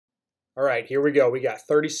All right, here we go. We got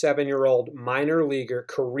 37-year-old minor leaguer,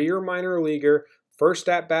 career minor leaguer, first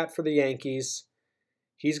at bat for the Yankees.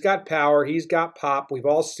 He's got power. He's got pop. We've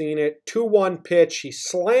all seen it. 2-1 pitch. He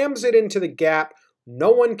slams it into the gap.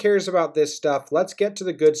 No one cares about this stuff. Let's get to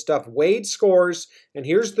the good stuff. Wade scores, and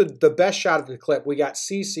here's the best shot of the clip. We got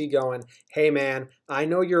CC going, hey, man, I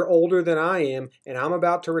know you're older than I am, and I'm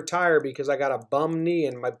about to retire because I got a bum knee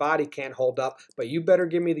and my body can't hold up, but you better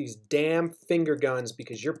give me these damn finger guns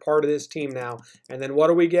because you're part of this team now. And then what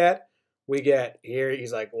do we get? We get here,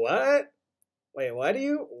 he's like, what? Wait, what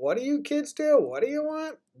do you kids do? What do you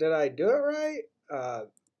want? Did I do it right?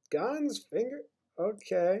 Guns, finger.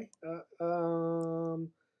 Okay. The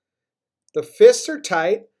fists are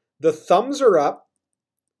tight. The thumbs are up.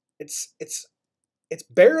 It's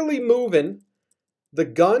barely moving. The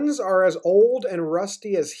guns are as old and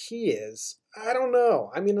rusty as he is. I don't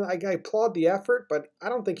know. I mean, I applaud the effort, but I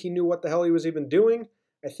don't think he knew what the hell he was even doing.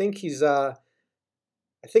 I think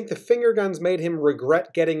I think the finger guns made him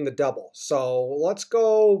regret getting the double. So let's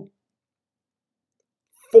go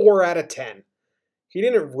 4 out of 10. He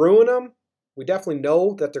didn't ruin them. We definitely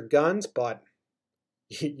know that they're guns, but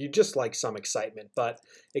you just like some excitement. But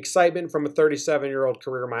excitement from a 37-year-old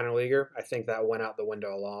career minor leaguer, I think that went out the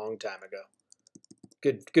window a long time ago.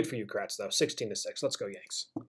 Good for you, Kratz, though. 16-6. Let's go, Yanks.